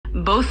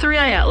Both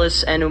 3I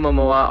Atlas and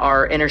Oumuamua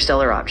are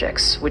interstellar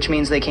objects, which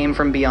means they came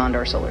from beyond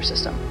our solar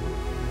system.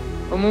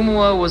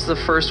 Oumuamua was the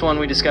first one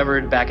we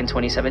discovered back in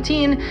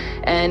 2017,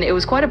 and it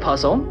was quite a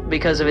puzzle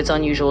because of its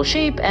unusual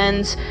shape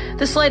and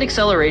the slight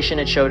acceleration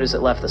it showed as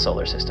it left the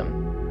solar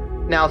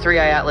system. Now,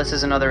 3I Atlas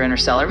is another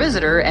interstellar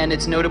visitor, and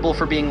it's notable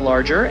for being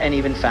larger and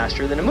even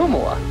faster than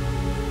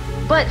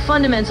Oumuamua. But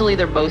fundamentally,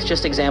 they're both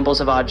just examples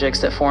of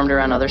objects that formed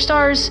around other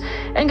stars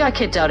and got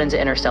kicked out into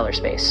interstellar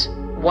space.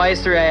 Why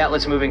is 3I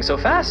Atlas moving so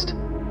fast?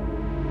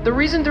 The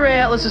reason 3I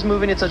Atlas is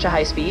moving at such a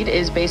high speed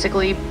is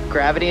basically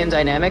gravity and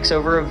dynamics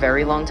over a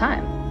very long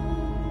time.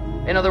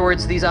 In other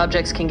words, these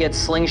objects can get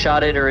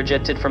slingshotted or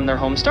ejected from their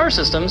home star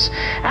systems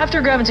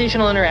after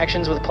gravitational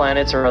interactions with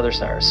planets or other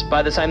stars.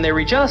 By the time they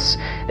reach us,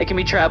 they can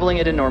be traveling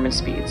at enormous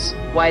speeds.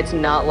 Why it's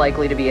not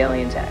likely to be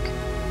alien tech.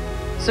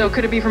 So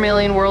could it be from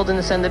alien world and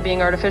ascend to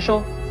being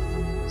artificial?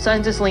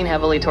 Scientists lean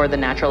heavily toward the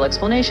natural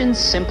explanations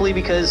simply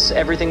because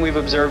everything we've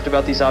observed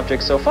about these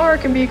objects so far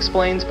can be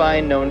explained by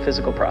known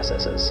physical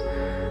processes.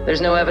 There's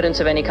no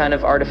evidence of any kind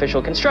of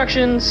artificial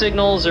construction,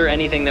 signals, or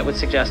anything that would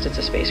suggest it's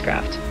a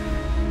spacecraft.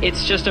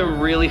 It's just a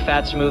really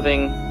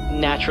fast-moving,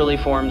 naturally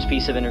formed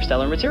piece of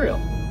interstellar material.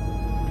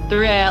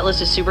 3I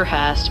Atlas is super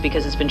fast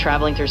because it's been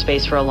traveling through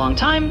space for a long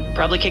time,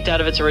 probably kicked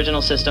out of its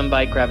original system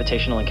by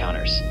gravitational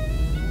encounters.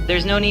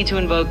 There's no need to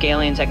invoke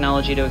alien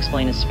technology to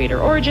explain its speed or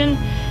origin.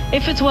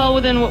 It fits well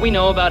within what we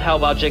know about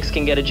how objects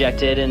can get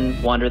ejected and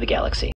wander the galaxy.